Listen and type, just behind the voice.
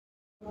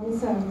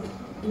Bangsa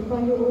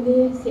dipandu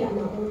oleh si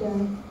anak muda.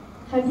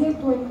 Hadir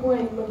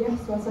tuan-puan meriah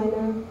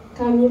suasana,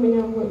 kami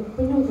menyambut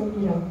penuh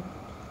gembira.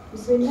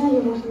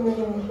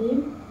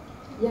 Bismillahirrahmanirrahim.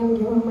 Yang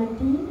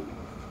dihormati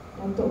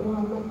Dr.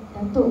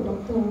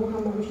 Rosliza,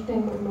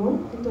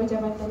 Ketua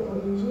Jabatan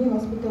ONG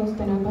Hospital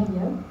Sultanah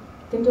Bahiyah,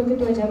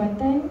 Ketua-Ketua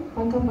Jabatan,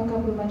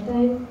 pakar-pakar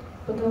perubatan,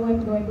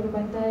 pegawai-pegawai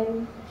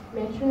perubatan,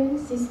 matron,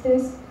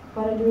 sisters,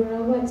 para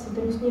jururawat,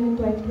 seterusnya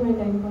tuan-tuan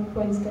dan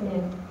puan-puan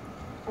sekalian.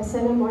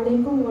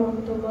 Assalamualaikum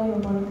warahmatullahi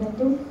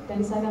wabarakatuh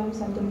dan salam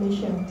satu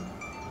Malaysia.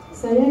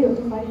 Saya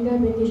Dr. Farida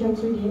binti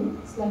Syamsuddin,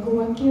 selaku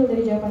wakil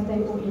dari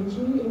Jabatan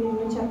ONG, ingin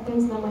mengucapkan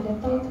selamat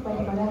datang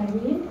kepada para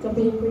hadirin ke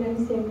perhimpunan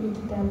CME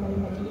kita pada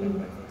pagi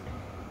ini.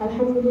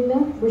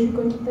 Alhamdulillah,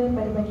 bersyukur kita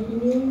pada pagi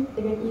ini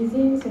dengan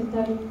izin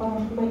serta limpah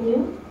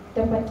rahmatnya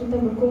dapat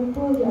kita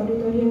berkumpul di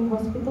auditorium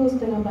Hospital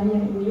Sultanah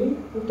Bahiyah ini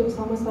untuk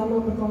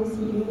sama-sama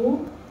berkongsi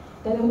ilmu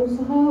dalam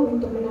usaha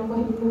untuk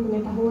menambah ilmu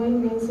pengetahuan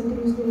yang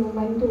seterusnya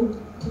membantu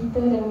kita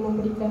dalam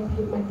memberikan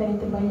perkhidmatan yang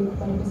terbaik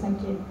kepada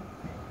pesakit.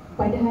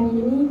 Pada hari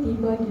ini,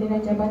 tiba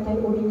giliran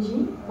Jabatan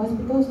ONG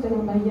Hospital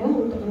Sultanah Bahiyah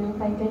untuk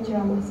menyampaikan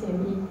ceramah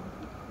CME.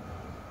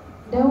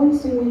 Daun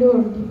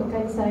semulur di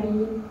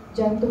Pekansari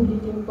jatuh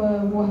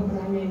ditimpa buah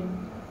berangan.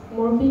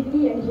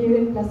 Morbidly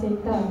Adherent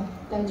Placenta,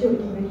 tajuk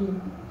diberi.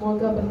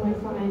 Moga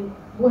bermanfaat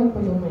buat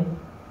pedoman.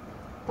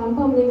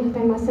 Tanpa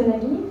melengahkan masa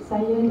lagi,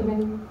 saya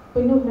dengan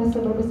penuh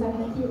rasa berbesar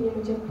hati ingin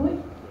menjemput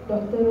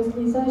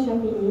Dr.Rosliza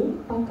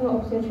pakar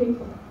Obstetrician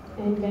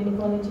and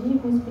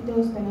Gynaecologist Hospital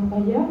Sultanah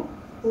Bahiyah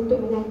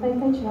untuk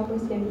menyampaikan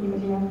ceramah CME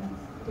beliau.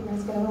 Dengan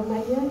segala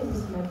hormatnya,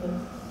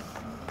 dipersilakan.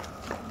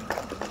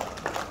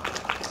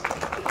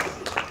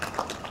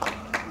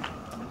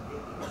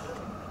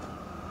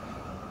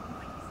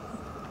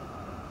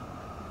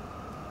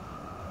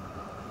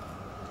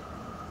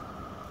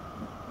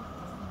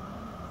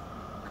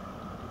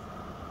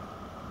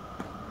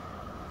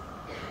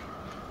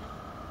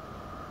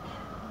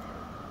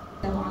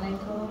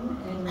 Assalamualaikum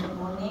and good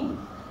morning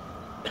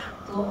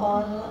to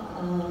all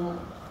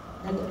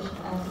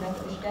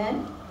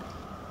Dr.Rosliza,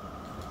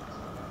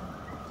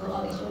 to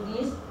all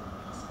HODs,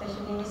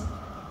 specialists,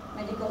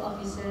 medical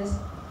officers,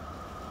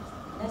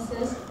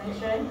 nurses,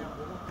 matron,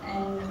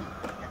 and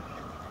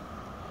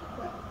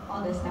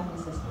all the staff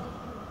nurses.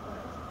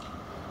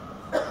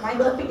 My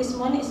topic this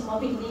morning is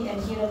morbidly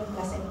adherent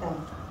placenta.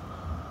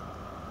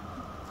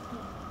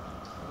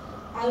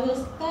 I will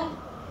start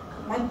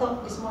my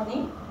talk this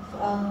morning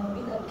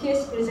with a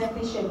case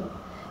presentation.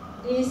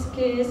 This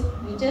case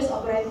we just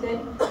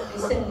operated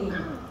recently.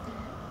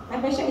 My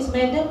patient is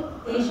Madam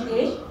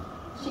H.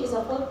 She is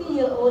a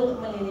 40-year-old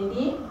Malay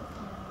lady.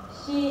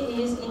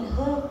 She is in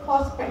her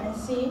fourth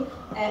pregnancy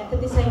at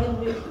 37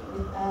 weeks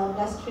with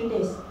plus 3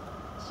 days.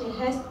 She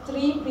has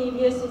 3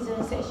 previous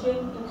cesarean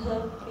sections in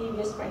her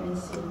previous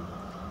pregnancy.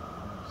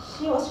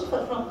 She was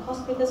referred from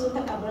Hospital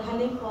Sultanah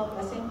for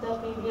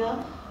placenta previa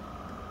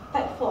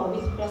type 4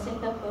 with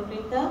placenta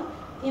Peccreta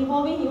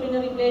involving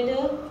urinary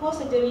bladder for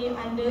surgery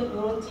under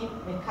urology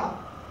makeup.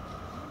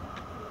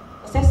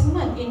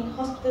 Assessment in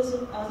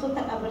Hospital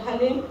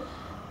Sultanah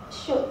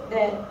showed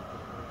that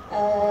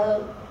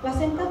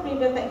placenta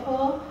previa type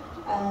 4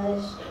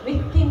 with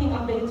thinning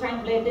of the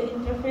uterine bladder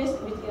interface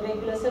with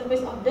irregular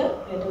surface of the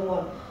bladder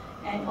wall,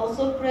 and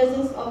also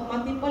presence of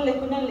multiple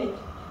lacunar leak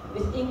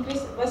with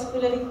increased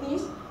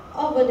vascularities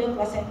over the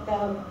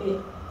placenta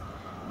bed.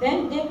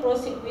 Then they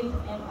proceed with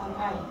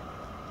MRI.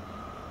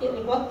 It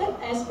reported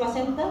as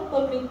placenta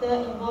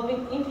Peccreta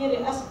involving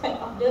inferior aspect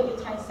of the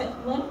uterine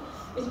segment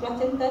with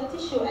placenta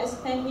tissue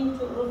extending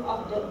to roof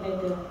of the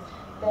bladder.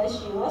 Thus,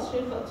 she was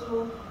referred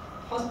to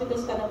Hospital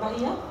Sultanah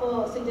Bahiyah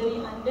for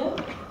surgery under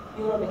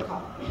Euro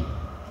makeup.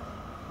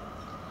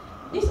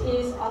 This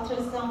is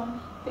ultrasound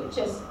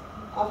pictures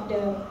of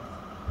the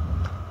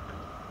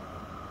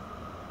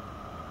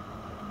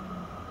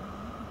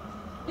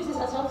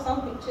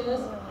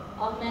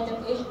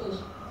Madam H.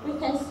 We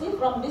can see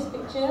from this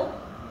picture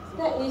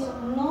there is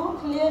no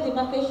clear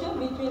demarcation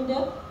between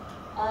the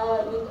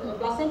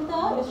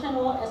placenta, uterine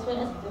wall, as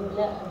well as the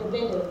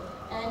bladder,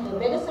 and the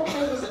bladder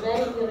surface is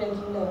very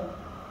irregular.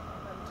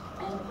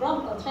 And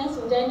from a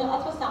transvaginal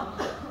ultrasound,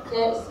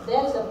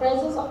 there is a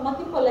presence of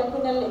multiple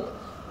lacunar leak,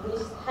 which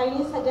is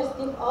highly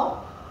suggestive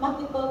of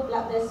multiple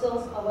blood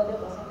vessels over the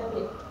placenta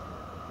bed.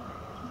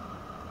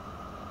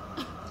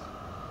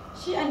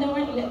 She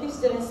underwent elective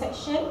cesarean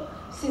section,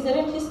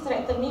 cesarean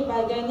hysterectomy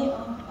by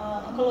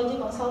gynaecology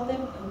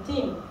consultant and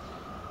team.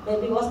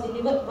 Baby was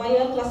delivered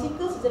via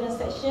classical cesarean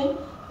section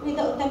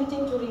without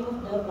attempting to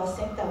remove the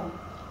placenta.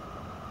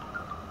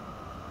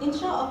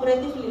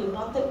 Intraoperatively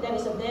noted there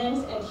is a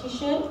dense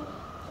adhesion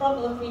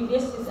from a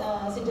previous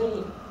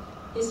surgery.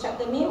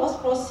 Hysterectomy was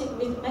proceeded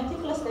with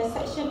meticulous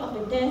dissection of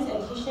the dense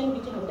adhesion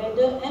between the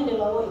bladder and the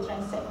lower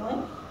uterine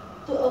segment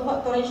to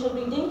avoid torrential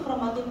bleeding from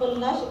multiple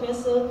large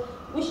vessels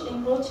which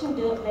encroaching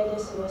the bladder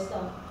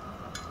serosa.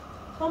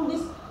 From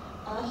this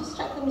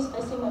hysterectomy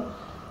specimen,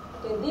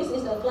 okay, this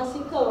is a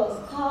classical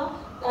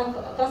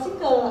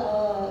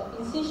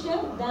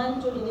incision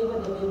done to deliver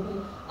the baby.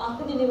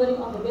 After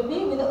delivering of the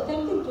baby, without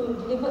attempting to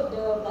delivered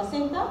the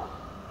placenta,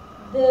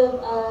 the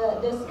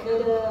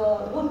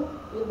wound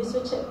will be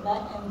sutured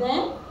back, and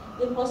then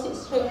we proceed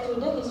straight to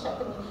the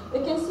hysterectomy. We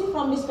can see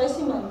from this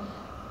specimen,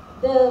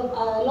 the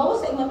lower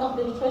segment of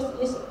the uterus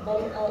is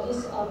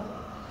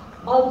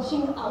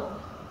bulging out.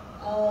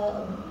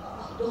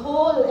 The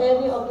whole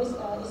area of this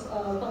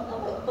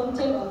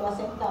contain a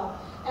placenta,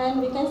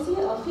 and we can see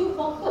a few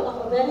focal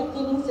of a very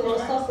thin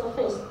serosa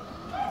surface.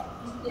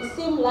 It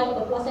seems like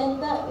the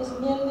placenta is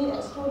merely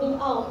extruding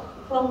out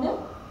from the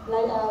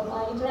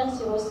uterine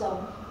serosa.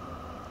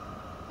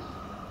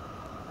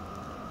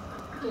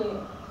 Okay,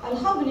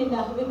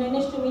 Alhamdulillah, we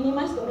managed to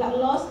minimize the blood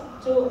loss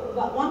to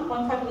about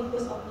 1.5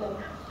 liters of blood.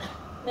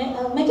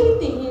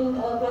 Majority in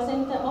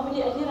placenta,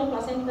 morbidly adherent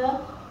placenta,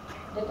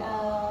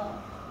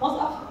 most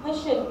of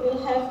patients will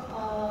have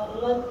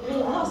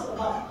lost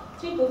about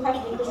 3 to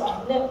 5 liters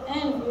of blood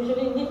and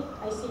usually need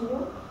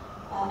ICU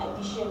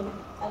admission.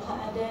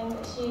 Then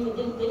she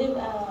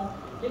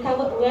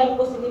recovered well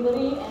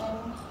post-delivery, and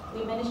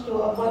we managed to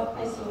avoid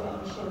ICU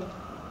admission.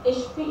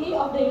 HPE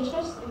of the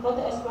uterus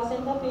reported as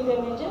placenta previa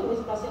major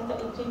with placenta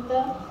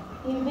Inccreta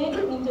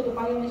invaded into the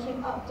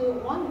biometric up to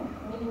 1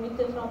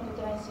 millimeter from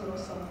uterine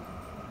serosa.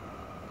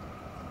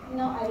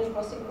 Now I will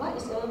proceed. What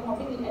is a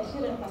morbidly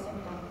adherent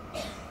placenta?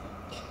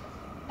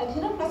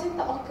 Adherent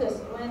placenta occurs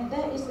when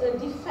there is a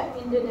defect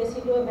in the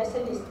decidual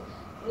bacillus,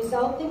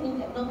 resulting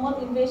in abnormal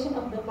invasion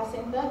of the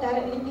placenta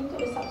directly into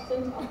the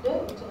substance of the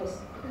uterus.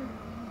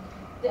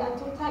 There are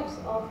two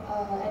types of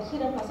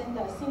adherent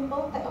placenta: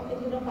 simple type of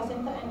adherent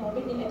placenta and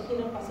morbidly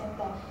adherent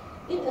placenta.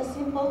 In a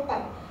simple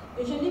type,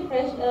 usually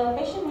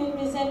patient will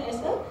present as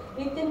a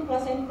retained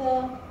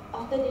placenta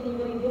after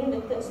delivery during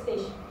the third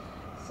stage.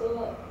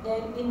 So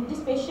then in this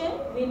patient,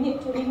 we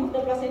need to remove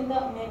the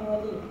placenta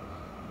manually.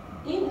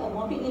 In a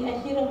morbidly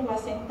adherent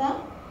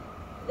placenta,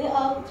 there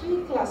are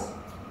 3 classes.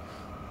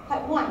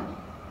 Type 1,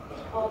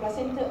 or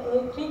placenta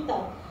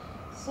Accreta.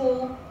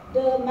 So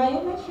the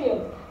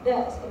myometrium,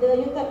 the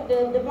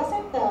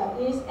placenta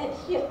is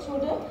adhered to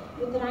the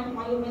uterine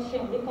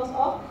myometrium because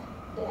of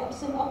the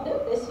absence of the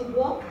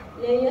residual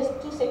layers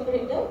to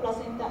separate the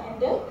placenta and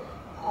the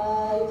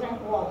uterine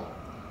wall.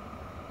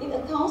 It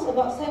accounts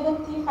about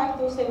 75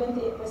 to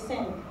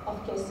 78%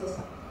 of cases.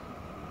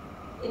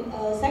 In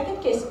a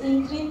second case,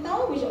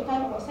 Inccreta, which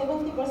accounts about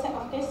 70%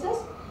 of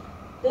cases,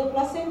 the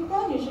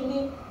placenta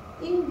usually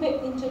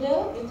invade into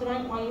the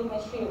uterine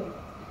myometrium.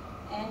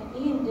 And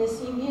in the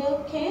severe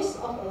case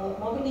of a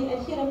morbidly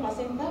adherent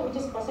placenta, which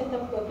is placenta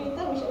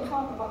Peccreta, which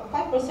accounts about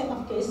 5%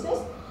 of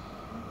cases,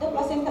 the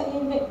placenta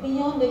invade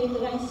beyond the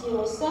uterine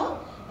serosa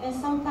and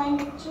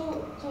sometimes to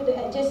the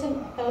adjacent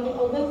pelvic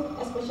organ,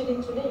 especially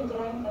to the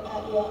uterine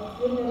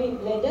urinary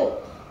bladder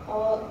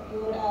or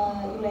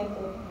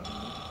ureter.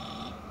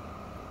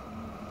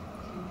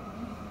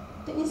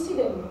 The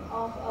incidence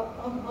of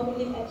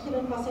morbidly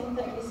adherent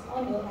placenta is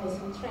on the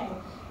rising trend.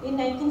 In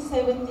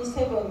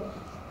 1977,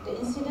 the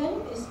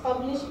incidence is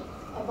published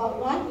about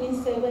 1 in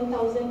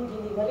 7,000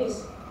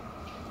 deliveries.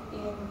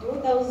 In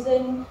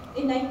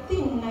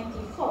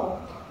 1994,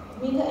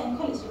 Miller and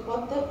colleagues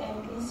reported an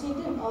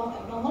incidence of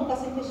abnormal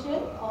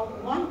placentation of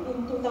 1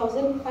 in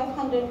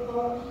 2,500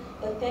 for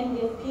a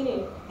 10-year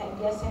period at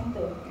their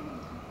center,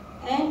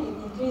 and it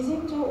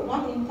increasing to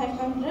 1 in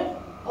 500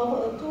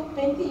 over a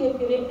 20-year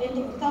period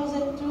ending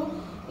 2002,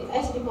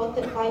 as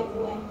reported by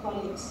Wu and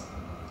colleagues.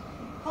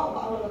 How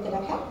about our local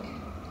data?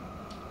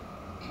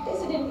 The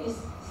incidence is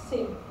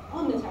same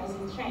on the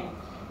rising trend.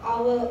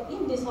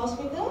 In this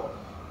hospital,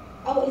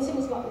 our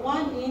incidence is about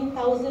 1 in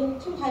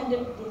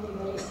 1,200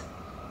 deliveries,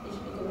 which is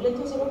equivalent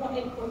to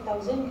 0.8 per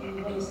 1,000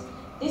 deliveries.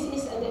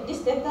 This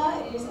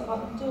data is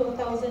about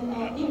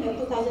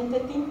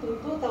 2013 to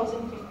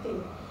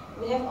 2015.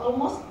 We have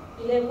almost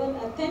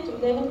 10 to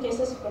 11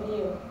 cases per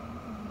year.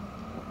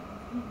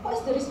 What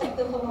is the risk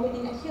factor for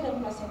morbidly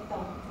adherent placenta?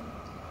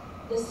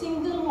 The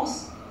single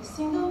most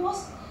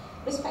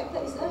risk factor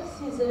is a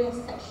cesarean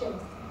section.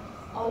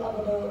 All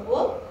over the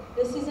world,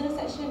 the cesarean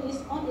section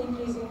is on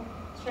increasing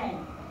trend.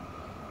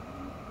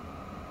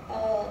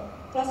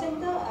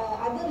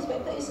 Other risk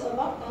factor is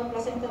about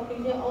placenta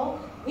previa or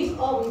with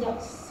or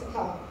without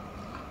scar.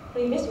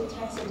 Previous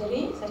uterine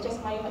surgery such as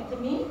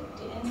myomectomy,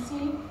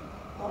 DNC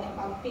or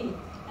MRP,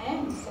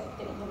 and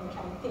septic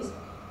endometritis.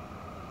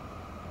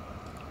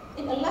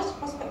 In a large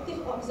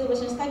prospective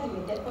observation study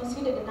that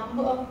considered the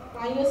number of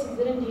prior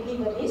cesarean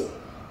deliveries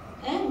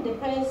and the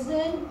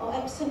presence or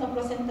absence of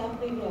placenta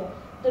previa,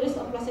 the risk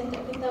of placenta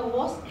previa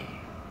was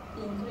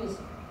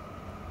increased.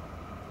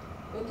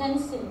 We can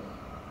see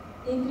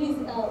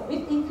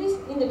with increase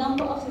in the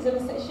number of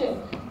cesarean sections,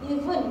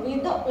 even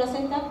without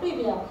placenta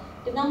previa,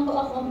 the number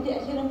of morbidly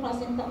adherent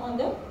placenta on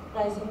the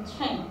rising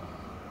trend.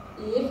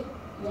 If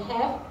you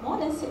have more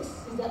than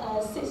 6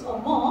 or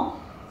more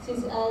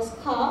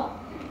scar,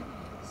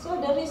 so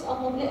the risk of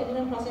morbidly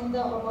adherent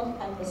placenta almost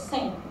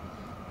 5%.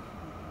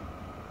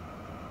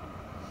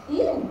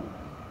 Even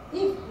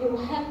if you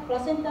have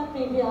placenta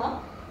previa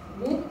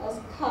with a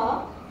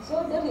scar,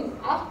 so the risk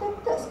after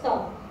third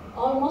scar,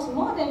 almost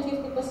more than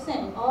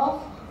 50%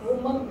 of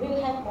woman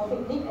will have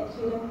morbidly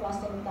adherent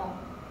placenta.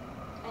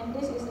 And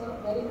this is a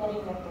very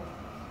worrying matter.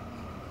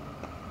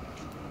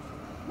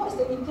 What's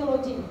the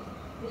etiology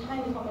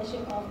behind the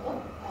formation of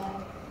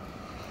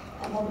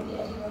a morbidly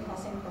adherent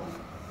placenta?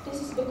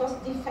 This is because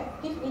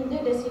defective in the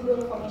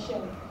decidual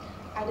formation,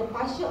 either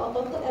partial or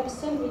total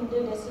absent in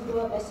the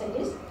decidual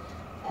bacillus,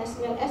 as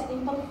well as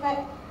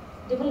imperfect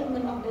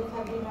development of the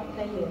fibrinoid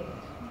layer,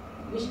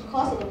 which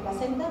causes the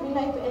placenta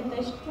villi to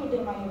attach to the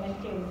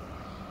myometrium.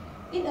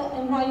 In the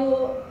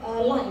embryo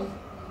life,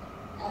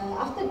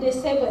 after day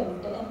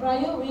 7, the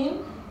embryo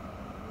will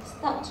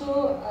start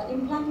to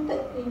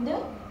implanted in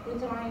the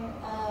uterine,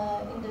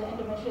 in the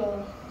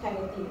endometrial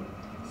cavity.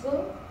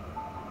 So,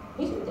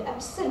 with the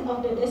absence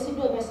of the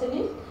decidual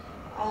bacillus,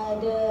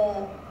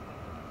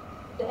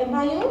 the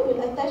embryo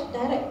will attach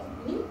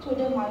directly to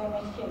the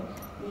myometrium.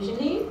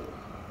 Usually,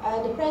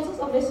 the presence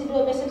of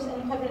residual bacillus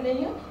and fibrinoid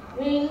layer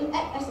will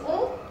act as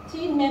a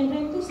thin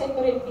membrane to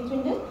separate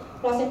between the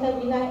placenta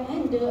villi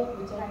and the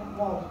uterine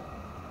wall.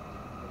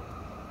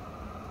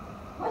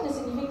 What is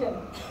significant?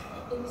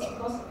 It is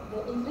because the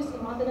increase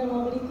in maternal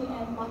morbidity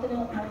and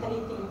maternal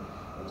mortality,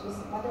 which is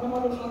maternal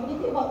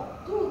morbidity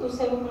about 2 to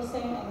 7%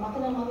 and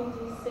maternal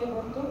mortality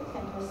 7 to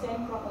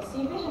 10% from a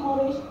severe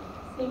hemorrhage,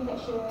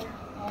 infection,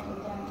 and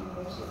uterine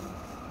inversion.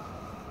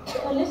 The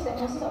earliest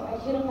diagnosis of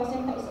adherent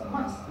placenta is a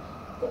must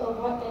to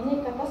avoid any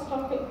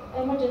catastrophic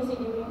emergency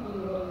during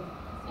delivery.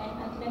 And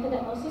antenatal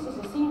diagnosis is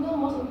the single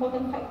most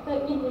important factor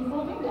in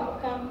improving the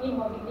outcome in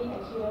morbidly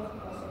adherent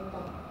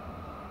placenta.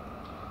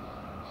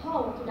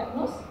 How to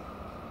diagnose?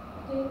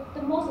 Okay,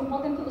 the most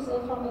important thing is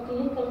from a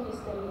clinical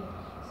history.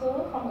 So,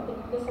 from a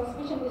clinical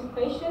suspicion, if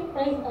patient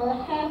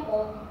have a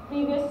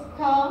previous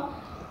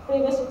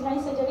uterine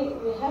surgery,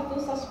 we have to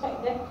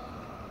suspect that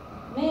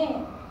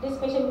this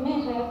patient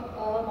may have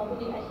a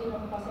morbidly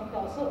adherent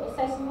placenta. So,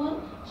 assessment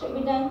should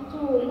be done to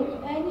look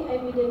at any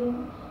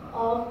evidence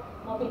of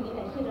morbidly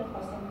adherent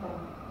placenta.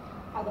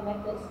 Other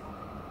methods,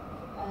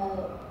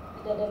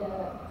 the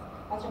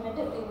ultrasound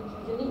method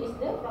usually is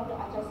from the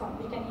ultrasound.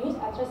 We can use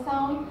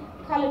ultrasound,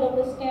 color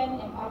Doppler scan,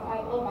 MRI,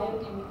 or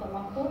biochemical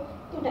marker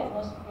to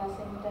diagnose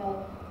placenta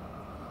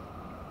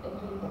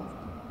Accreta.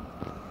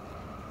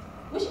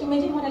 Which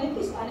imaging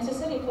modalities are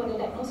necessary for the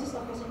diagnosis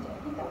of placenta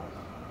Accreta?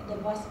 The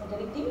vast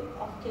majority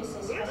of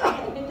cases,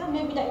 placenta Accreta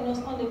may be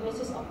diagnosed on the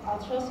basis of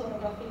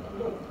ultrasonography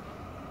alone.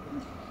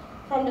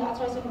 From the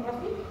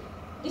ultrasonography,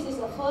 this is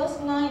a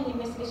first-line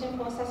investigation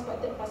for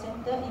suspected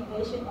placenta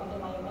invasion of the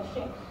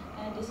myometrium,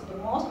 and this is the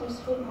most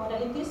useful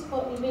modalities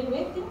for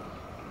evaluating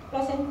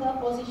placenta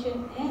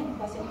position and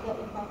placenta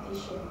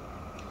implantation.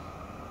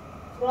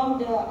 From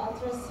the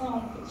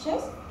ultrasound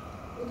pictures,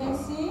 you can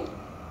see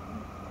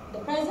the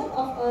presence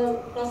of a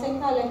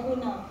placenta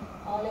lacuna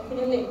or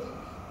lacunar lake.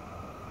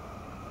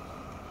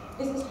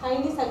 This is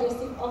highly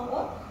suggestive of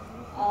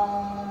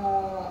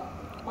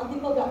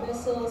multiple blood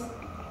vessels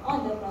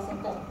on the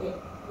placenta bed,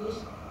 which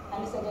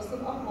highly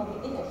suggestive of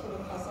morbidly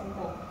adherent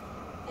placenta.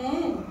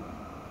 And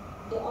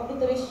the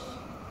obliteration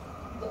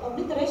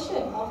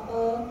of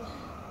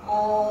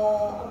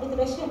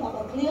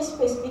a clear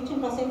space between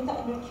placenta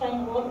and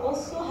uterine wall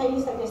also highly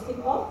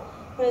suggestive of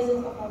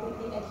presence of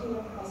morbidly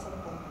adherent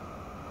placenta.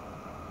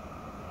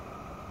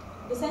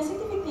 The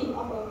sensitivity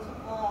of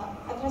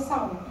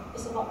ultrasound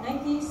is about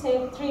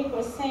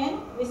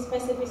 93% with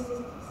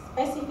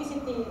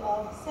specificity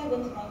of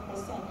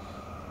 79%.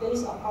 The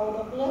use of power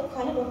Doppler,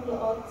 color Doppler,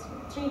 or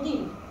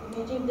 3D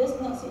imaging does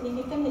not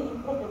significantly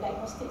improve the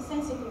diagnostic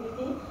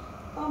sensitivity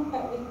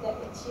compared with that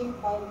achieved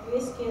by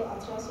grayscale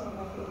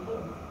ultrasonography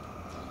alone.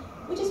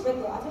 Which is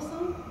better,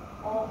 ultrasound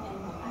or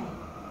MRI?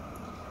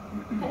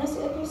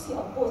 Diagnostic accuracy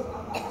of both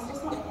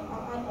ultrasound and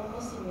MRI are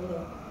almost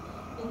similar.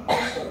 In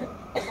patient,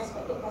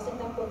 suspected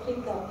placenta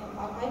Peccreta,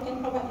 MRI can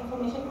provide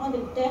information on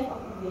the depth of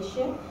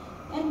invasion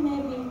and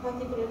may be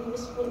particularly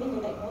useful in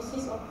the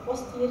diagnosis of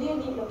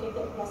posteriorly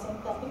located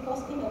placenta,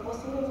 because in a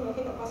posteriorly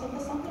located placenta,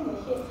 sometimes the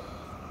head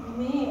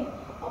may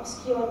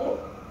obscure the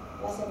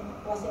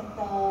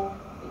placenta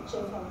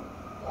picture from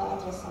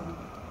ultrasound.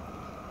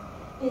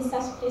 In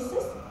such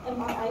cases,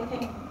 MRI can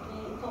be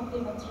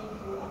complementary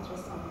to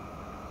ultrasound.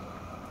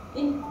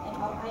 In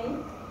MRI,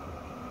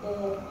 the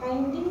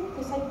finding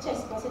to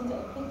suggest placenta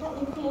Accreta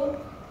include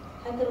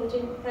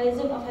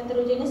presence of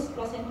heterogeneous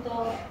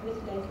placenta with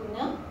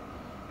lacuna,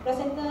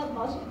 placenta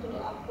bulge into the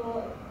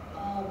upper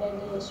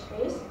bladder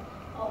space,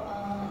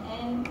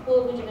 and poor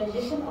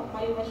visualization of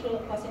myometrial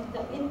placenta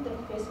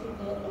interface in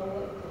the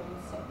lower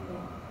uterine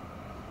segment.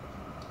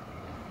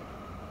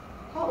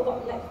 How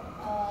about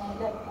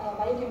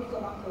biochemical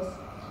markers?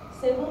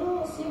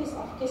 Several series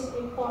of case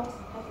reports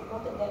have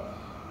reported that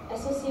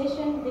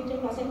association between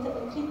placenta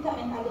Accreta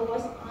and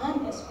otherwise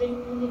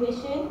unexplained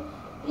elevation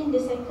in the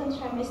second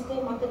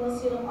trimester maternal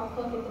serum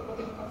alpha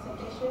fetoprotein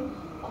concentration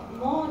of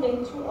more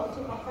than 2 or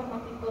 2.5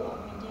 multiple of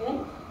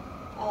median.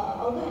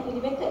 Although an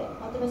elevated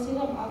maternal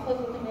serum alpha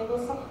fetoprotein level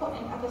support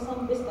and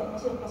ultrasound-based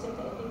diagnosis of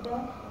placenta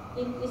Accreta,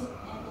 it is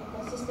an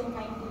inconsistent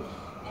finding,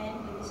 and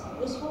it is not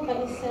useful by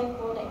itself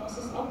for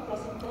diagnosis of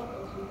placenta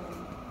Accreta.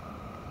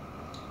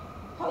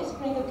 How is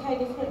prenatal care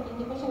different in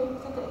the patient with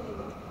placenta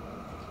accreta?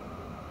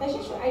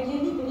 Patients should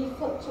ideally be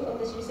referred to a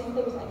tertiary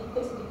center with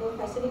adequate surgical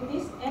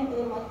facilities and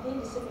a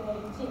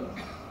multidisciplinary team.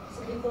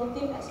 Surgical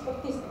team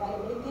expertise,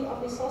 availability of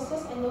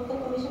resources, and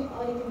local condition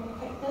are determining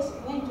factors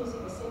when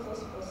choosing the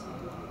safest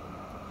procedure.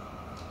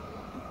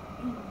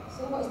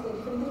 So, what is the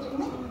definitive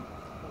treatment?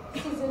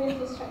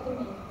 Caesarean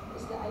hysterectomy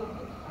is the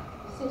IUP.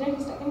 Caesarean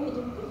hysterectomy is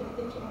the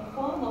definitive treatment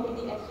for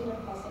morbidly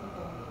adherent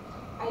placenta.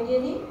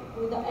 Ideally,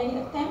 without any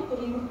attempt to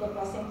remove the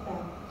placenta.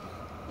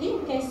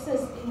 In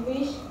cases in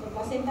which the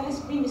placenta has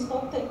been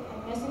distorted and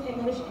massive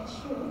hemorrhage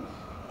ensue,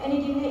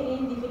 any delay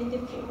in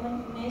definitive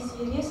treatment may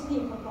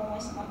seriously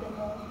compromise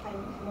maternal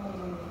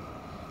hemodynamic.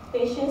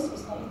 Patients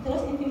with no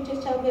interest in future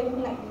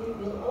childbearing likely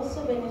will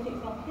also benefit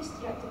from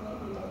hysterectomy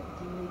without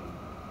delay.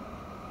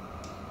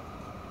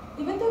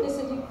 Even though the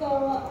caesarean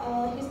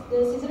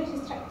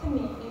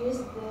hysterectomy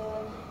is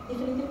the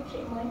definitive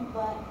treatment,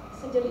 but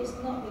surgery is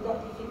not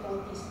without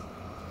difficulties.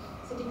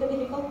 Surgical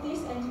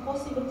difficulties and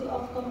possibility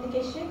of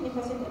complication in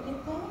placenta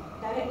accreta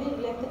directly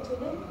related to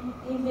the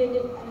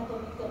invaded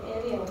anatomical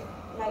area,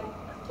 like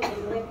to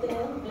the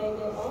ureter,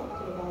 bladder, or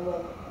to the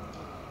bowel.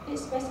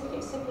 Its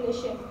specific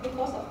circulation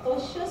because of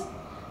tortuous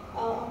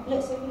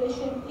blood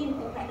circulation in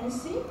a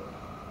pregnancy,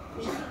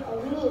 which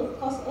will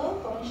cause a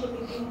torrential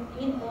bleeding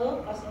in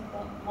a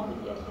placenta,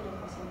 morbidly adherent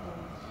placenta,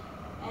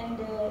 and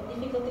the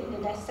difficulty in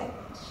the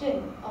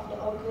dissection of the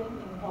organ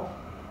involved.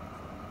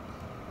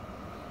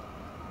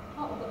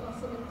 How about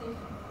conservative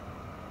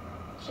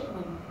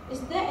treatment?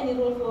 Is there any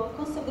role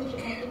for conservative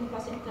treatment in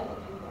placenta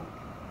accreta?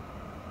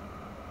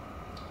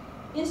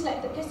 In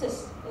selected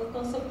cases, a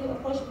conservative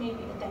approach may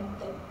be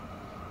attempted,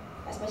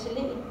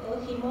 especially in a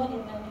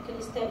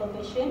hemodynamically stable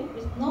patient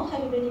with no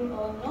heavy bleeding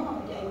or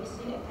no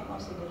DIBC at time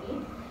of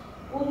surgery,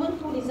 women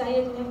who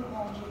desire to have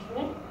more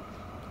children,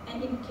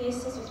 and in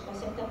cases with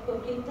placenta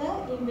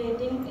accreta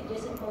invading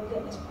adjacent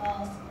organs,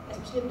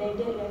 especially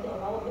bladder, ureter, or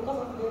bowel, because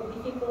of the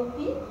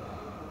difficulty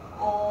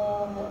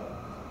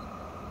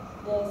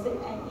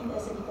in a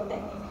surgical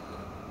technique.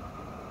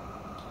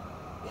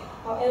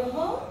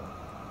 However,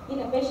 in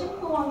a patient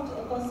who wants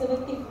a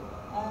conservative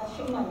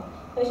treatment,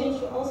 patients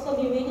should also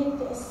be willing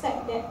to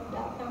accept that the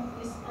outcome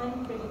is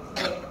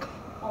unpredictable.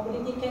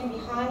 Morbidity can be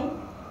high,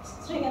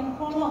 strict and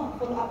prolonged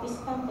follow-up is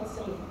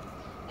compulsory,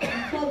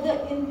 and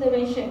further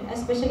intervention,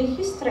 especially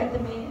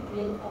hysterectomy,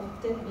 will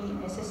often be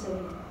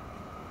necessary.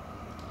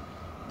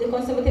 The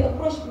conservative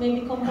approach may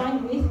be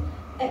combined with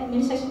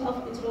administration of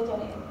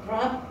intrauterine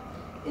drug,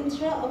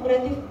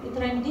 intraoperative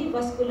uterine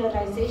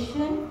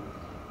devascularization,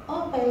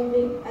 or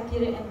pelvic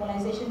arterial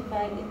embolization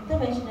by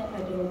interventional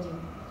radiology.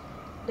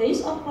 The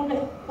use of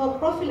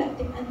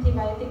prophylactic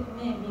antibiotic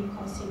may be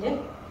considered,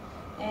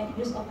 and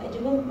use of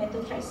adjuvant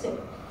methotrexate,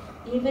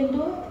 even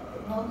though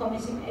no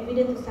convincing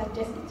evidence to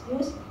suggest its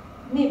use,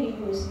 may be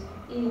used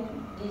in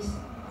this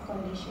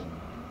condition.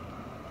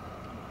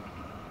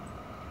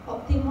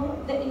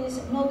 There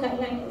is no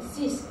guideline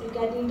exists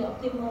regarding the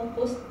optimal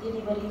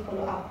post-delivery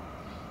follow-up.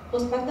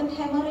 Postpartum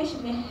hemorrhage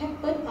may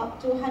happen up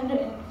to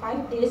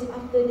 105 days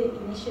after the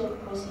initial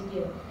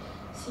procedure.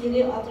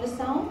 Serial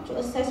ultrasound to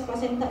assess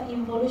placenta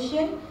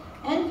involution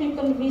and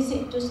frequent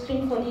visit to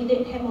screen for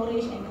delayed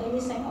hemorrhage and early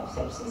sign of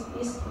sepsis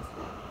is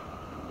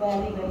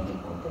very, very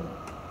important.